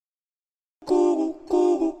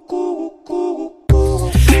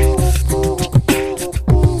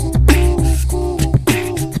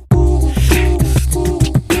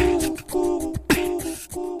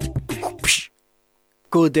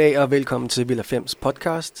God dag og velkommen til Fems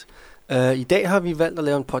podcast. I dag har vi valgt at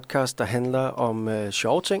lave en podcast, der handler om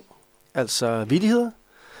sjove ting, altså vittigheder.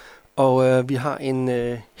 Og vi har en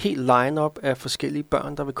hel line-up af forskellige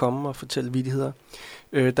børn, der vil komme og fortælle vittigheder.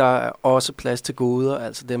 Der er også plads til goder,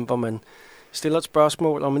 altså dem, hvor man stiller et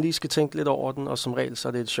spørgsmål, og man lige skal tænke lidt over den, og som regel så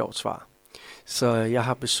er det et sjovt svar. Så jeg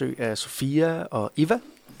har besøg af Sofia og Iva.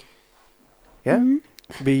 Ja,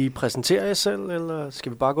 Vil I præsentere jer selv, eller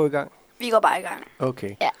skal vi bare gå i gang? Vi går bare i gang.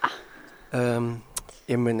 Okay. Ja.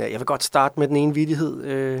 Jamen, jeg vil godt starte med den ene vittighed.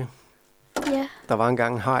 Ja. Der var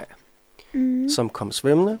engang en haj, som kom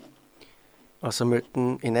svømmende, og så mødte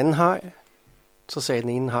den en anden haj. Så sagde den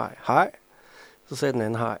ene haj, hej. Så sagde den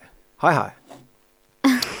anden haj, hej hej.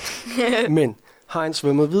 Men hajen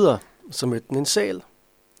svømmede videre, så mødte den en sæl.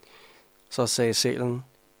 Så sagde sælen,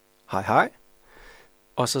 hej hej.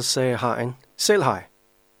 Og så sagde hajen, selv hej.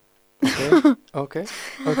 Okay.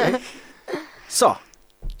 Så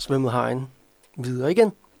svømmede hajen videre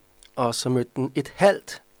igen. Og så mødte den et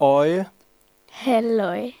halvt øje.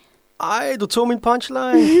 Halløj. Ej, du tog min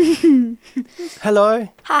punchline. Halløj.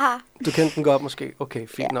 Haha. Du kendte den godt måske. Okay,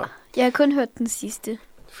 fint nok. Jeg har kun hørt den sidste.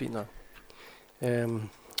 Fint nok.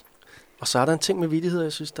 Og så er der en ting med vittigheder,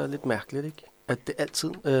 jeg synes, der er lidt mærkeligt, ikke? At det altid,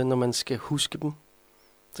 når man skal huske dem,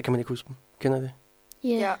 så kan man ikke huske dem. Kender I det?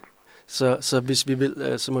 Ja. Så hvis vi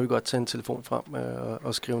vil, så må vi godt tage en telefon frem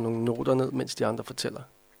og skrive nogle noter ned, mens de andre fortæller.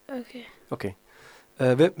 Okay.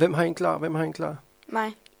 Hvem har en klar?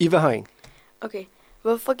 Mig. Iva har en. Okay.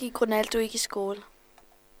 Hvorfor gik Ronaldo ikke i skole?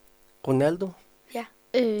 Ronaldo? Ja.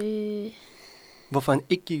 Hvorfor han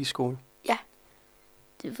ikke gik i skole? Ja.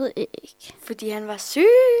 Det ved jeg ikke. Fordi han var syg.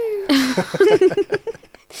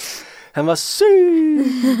 Han var syg!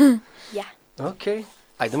 Ja. Okay.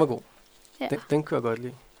 Ej, den var god. Ja. Den kunne jeg godt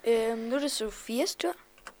lide. Nu er det Sofias tur,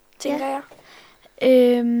 tænker jeg.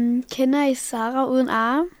 Kender I Sara uden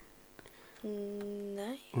arme?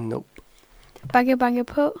 Nej. Nope. Banke, banke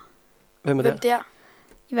på. Hvem er Hvem der?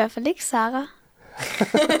 I hvert fald ikke Sara.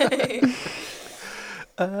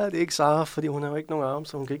 Det er ikke Sara, fordi hun har jo ikke nogen arme,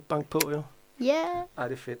 så hun kan ikke banke på, jo. Ja. Yeah. Ej,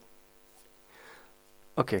 det er fedt.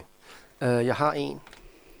 Okay. Jeg har en.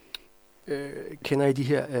 Kender I de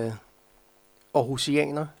her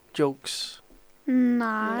Aarhusianer jokes?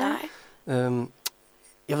 Nej.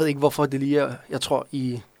 Jeg ved ikke, hvorfor det lige er. Jeg tror,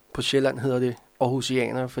 på Sjælland hedder det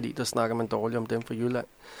Aarhusianer, fordi der snakker man dårligt om dem fra Jylland.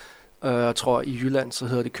 Jeg tror, i Jylland, så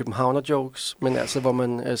hedder det Københavner jokes, men altså, hvor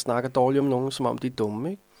man snakker dårligt om nogen, som om de er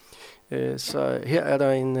dumme, ikke? Så her er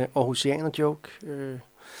der en Aarhusianer joke.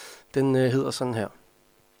 Den hedder sådan her.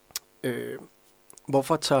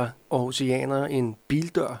 Hvorfor tager Aarhusianere en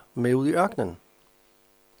bildør med ud i ørkenen?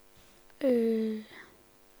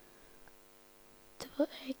 Det ved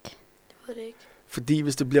jeg ikke. Fordi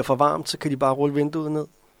hvis det bliver for varmt, så kan de bare rulle vinduet ned.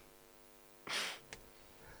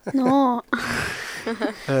 Nå.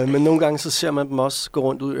 Men nogle gange så ser man dem også gå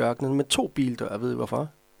rundt ud i ørkenen med 2 bildøre. Ved I hvorfor?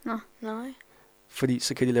 Nå. Nej. Fordi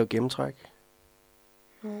så kan de lave gennemtræk.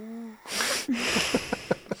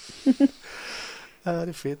 Ja, det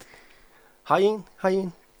er fedt. Har I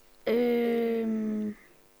en?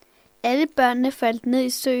 Alle børnene faldt ned i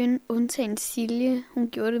søen, undtagen Silje. Hun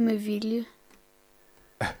gjorde det med vilje.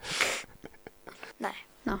 Nej.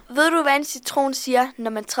 Nå. Ved du, hvad en citron siger,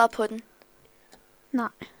 når man træder på den? Nej.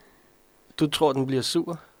 Du tror, den bliver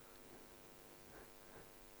sur?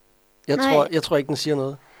 Nej. Jeg tror ikke, den siger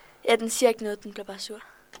noget. Ja, den siger ikke noget, den bliver bare sur.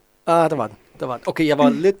 Der var den. Okay, jeg var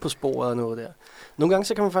lidt på sporet af noget der. Nogle gange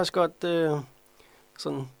så kan man faktisk godt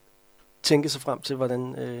sådan tænke sig frem til,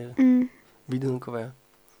 hvordan vittigheden kunne være.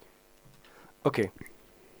 Okay.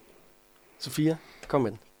 Sofia, kom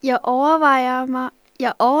med den. Jeg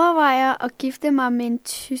overvejer at gifte mig med en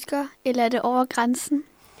tysker, eller er det over grænsen?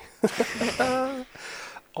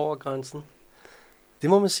 Over grænsen. Det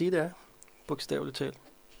må man sige, det er. Bogstaveligt talt.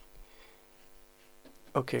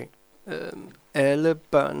 Okay. Alle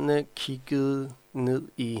børnene kiggede ned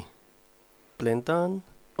i blenderen.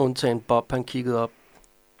 Undtagen Bob, han kiggede op.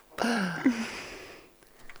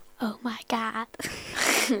 Oh my god.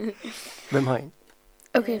 Hvem har en?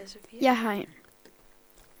 Okay, jeg har en.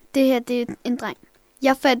 Det her, det er en dreng.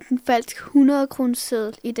 Jeg fandt en falsk 100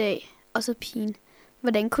 kroneseddel i dag, og så pigen.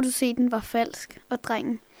 Hvordan kunne du se, den var falsk? Og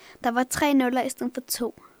drengen, der var 3 nuller i stedet for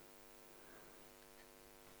 2.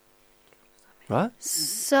 Hvad?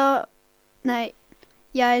 Så, nej,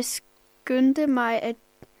 jeg skyndte mig at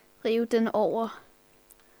rive den over.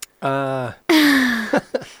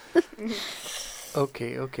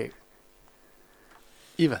 Okay.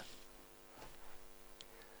 Iva.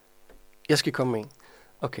 Jeg skal komme med en.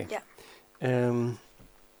 Okay. Ja.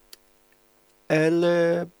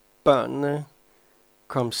 Alle børnene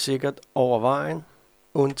kom sikkert over vejen,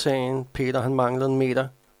 undtagen Peter, han manglede 1 meter.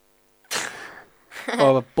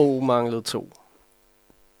 Og Bo manglede 2.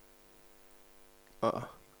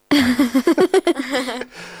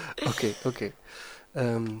 Okay.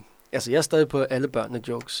 Altså, jeg er stadig på alle børnene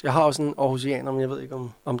jokes. Jeg har også en aarhusianer, men jeg ved ikke,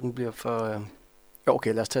 om den bliver for... Jo,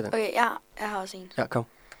 okay, lad os tage den. Okay, jeg har også en. Ja, kom.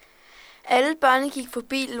 Alle børnene gik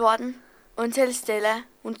forbi lorten, undtagen Stella.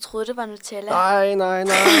 Hun troede, det var Nutella. Nej. Nej.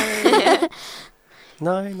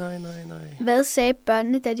 Hvad sagde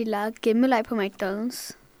børnene, da de legede gemmeleg på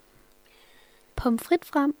McDonald's? Pomfrit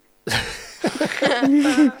frem.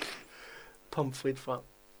 Pomfrit frem.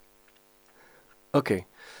 Okay.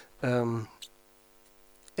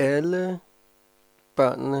 Alle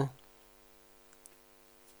børnene...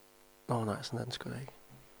 Nej, sådan er den sgu da ikke.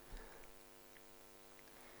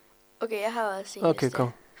 Okay, jeg har også en. Okay, kom.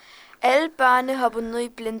 Alle børnene hopper ned i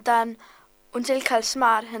blenderen, undtagen Karl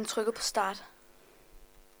Smart, han trykker på start.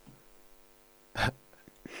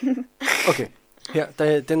 Okay,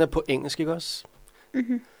 her, den er på engelsk, ikke også?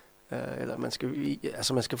 Mm-hmm. Eller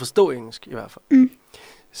man skal forstå engelsk i hvert fald.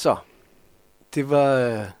 Så, det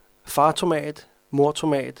var fartomat,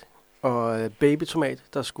 mortomat og babytomat,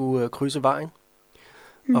 der skulle krydse vejen.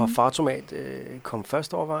 Og fartomat kom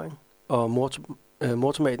først over vejen, og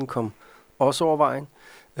mortomaten kom også over vejen.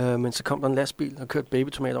 Men så kom der en lastbil og kørte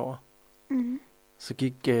babytomat over. Så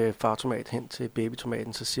gik fartomat hen til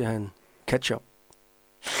babytomaten, så siger han, ketchup.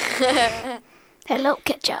 Hello,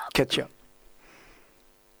 ketchup. Ketchup.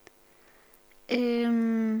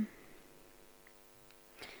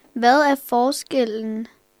 Hvad er forskellen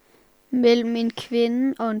mellem en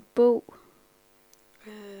kvinde og en bog?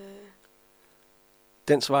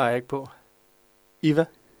 Den svarer jeg ikke på. Iva?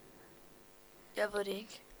 Jeg ved det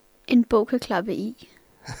ikke. En bog kan klappe i.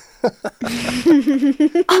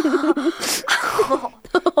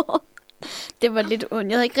 Det var lidt ondt.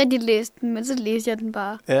 Jeg havde ikke rigtig læst den, men så læste jeg den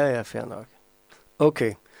bare. Ja, fair nok.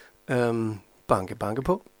 Okay. Banke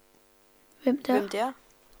på. Hvem der? Hvem det er?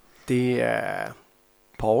 Det er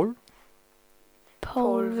Paul.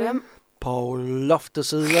 Paul hvem? Paul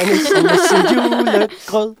Loftesiderne, som er sin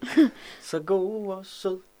julegrød. Så god og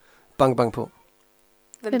sød. Banke på.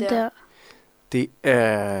 Hvem det er? Det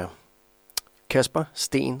er Kasper,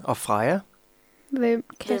 Sten og Freja. Hvem?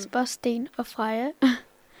 Kasper, Sten og Freja.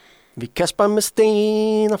 Vi Kasper med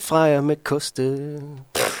Sten og Freja med koste.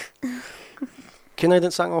 Kender I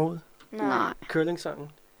den sang overhovedet? Nej.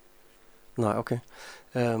 Curling-sangen? Nej, okay.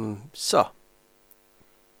 Så.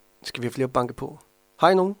 Skal vi have flere banke på? Har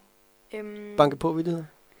I nogen? Banke på, Vittigheder?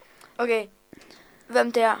 Okay.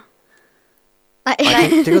 Hvem det er? Nej.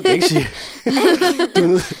 Det kan du ikke sige.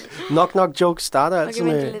 Knock joke starter altid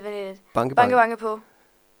med lidt. banke på.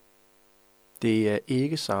 Det er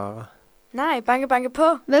ikke Sara. Nej, banke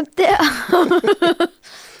på. Hvem der?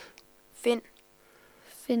 Find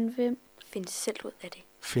Hvem? Find selv ud af det.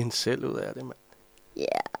 Find selv ud af det, mand. Ja.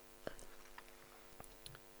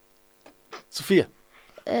 Sofia.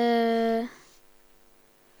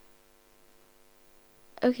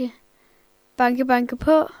 Okay. Banke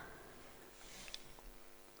på.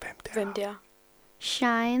 Hvem det er?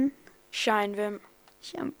 Shine. Shine hvem?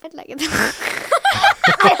 Shine.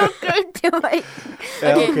 Det var ikke.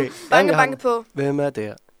 Okay. Banke på. Hvem er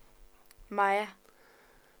der? Maja.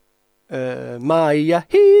 Maja.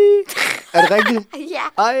 Er det rigtigt? Ja.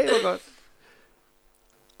 Ej, hvor godt.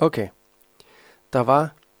 Okay. Der var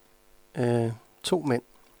 2 mænd,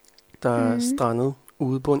 der strandede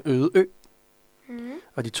ude på en øde ø.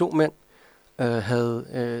 Og de 2 mænd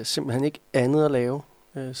havde simpelthen ikke andet at lave.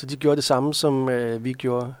 Så de gjorde det samme, som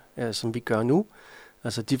vi gør nu.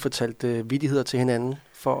 Altså, de fortalte vittigheder til hinanden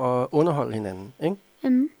for at underholde hinanden, ikke?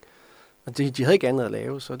 Og de havde ikke andet at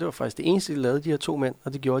lave, så det var faktisk det eneste, de lavede, de her 2 mænd,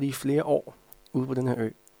 og det gjorde de i flere år ude på den her ø.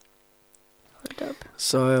 Hold op.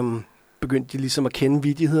 Så begyndte de ligesom at kende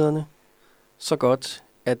vittighederne så godt,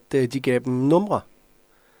 at de gav dem numre.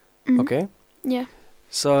 Okay? Ja.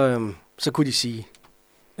 Så kunne de sige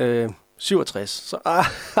 67.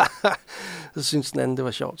 Så synes den anden, det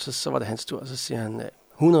var sjovt. Så var det hans tur, så siger han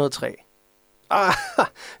 103.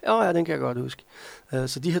 Ja, den kan jeg godt huske.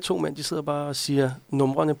 Så de her 2 mænd, de sidder bare og siger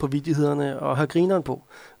numrene på vittighederne og har grineren på.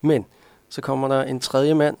 Men så kommer der en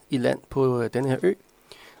 3. mand i land på den her ø,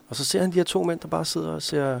 og så ser han de her 2 mænd, der bare sidder og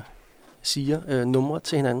siger numre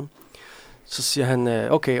til hinanden. Så siger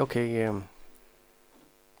han, okay,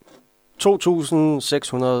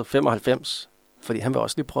 2695, fordi han vil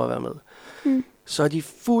også lige prøve at være med. Så er de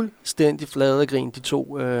fuldstændig flade af grin, de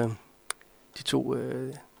to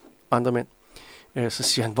andre mænd. Så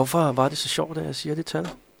siger han, hvorfor var det så sjovt, at jeg siger det tal?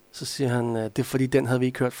 Så siger han, det er fordi, den havde vi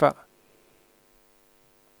ikke hørt før.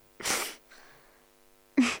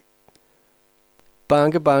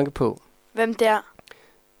 Banke, banke på. Hvem der?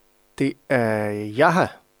 Det er jeg.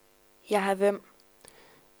 Jeg har hvem?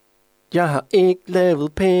 Jeg har ikke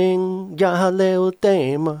lavet penge. Jeg har lavet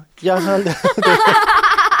damer. Jeg har lavet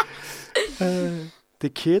det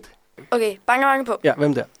er Kid. Okay, banke, banke på. Ja,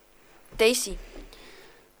 hvem der? Daisy.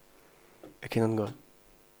 Jeg kender den godt.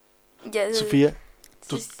 Ja, Sofia.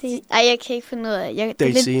 Ej, jeg kan ikke finde ud af.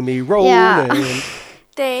 They see me rolling.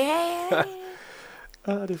 Det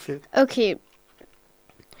er fedt. Okay.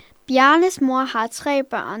 Bjarnes mor har 3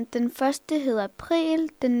 børn. Den første hedder April,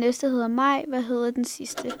 den næste hedder Maj. Hvad hedder den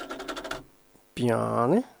sidste?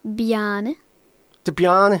 Bjarne. Bjarne. Det er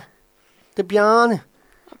Bjarne. Det er Bjarne.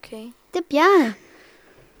 Okay. Det er Bjarne.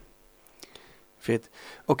 Fedt.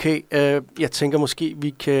 Okay, jeg tænker måske, vi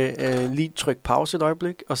kan lige trykke pause et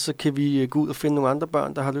øjeblik, og så kan vi gå ud og finde nogle andre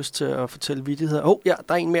børn, der har lyst til at fortælle vittigheder. Ja,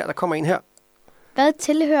 der er en mere. Der kommer en her. Hvad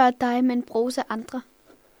tilhører dig, men bruges af andre?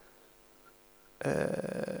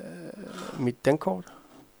 Mit dankort.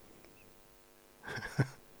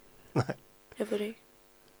 Nej. Jeg ved det ikke.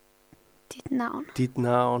 Dit navn. Dit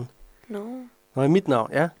navn. No. Nej, mit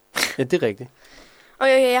navn, ja. Ja, det er rigtigt.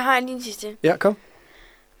 Okay, jeg har en din sidste. Ja, kom.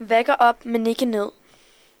 Vækker op, men ikke ned.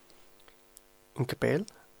 En kabale.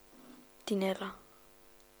 Din alder.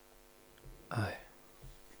 Ej.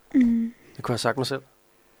 Mm. Det kunne jeg have sagt mig selv.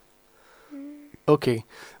 Okay.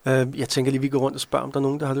 Jeg tænker lige, vi går rundt og spørger, om der er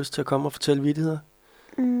nogen, der har lyst til at komme og fortælle vittigheder.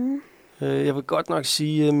 Mm. Jeg vil godt nok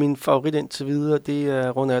sige, at min favorit indtil videre, det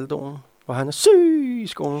er Ronaldoen, hvor han er syg i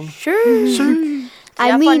skolen. Syg! Ej,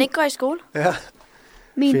 Derfor han ikke går i skole. Ja.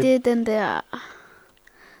 Min, Fedt. det er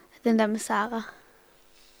den der med Sara.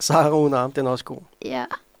 Sara uden arm, den er også god. Ja.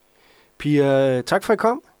 Pia, tak for at I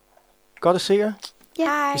kom. Godt at se jer.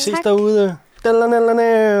 Ja, Vi ses derude. Brum.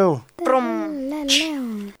 La, la.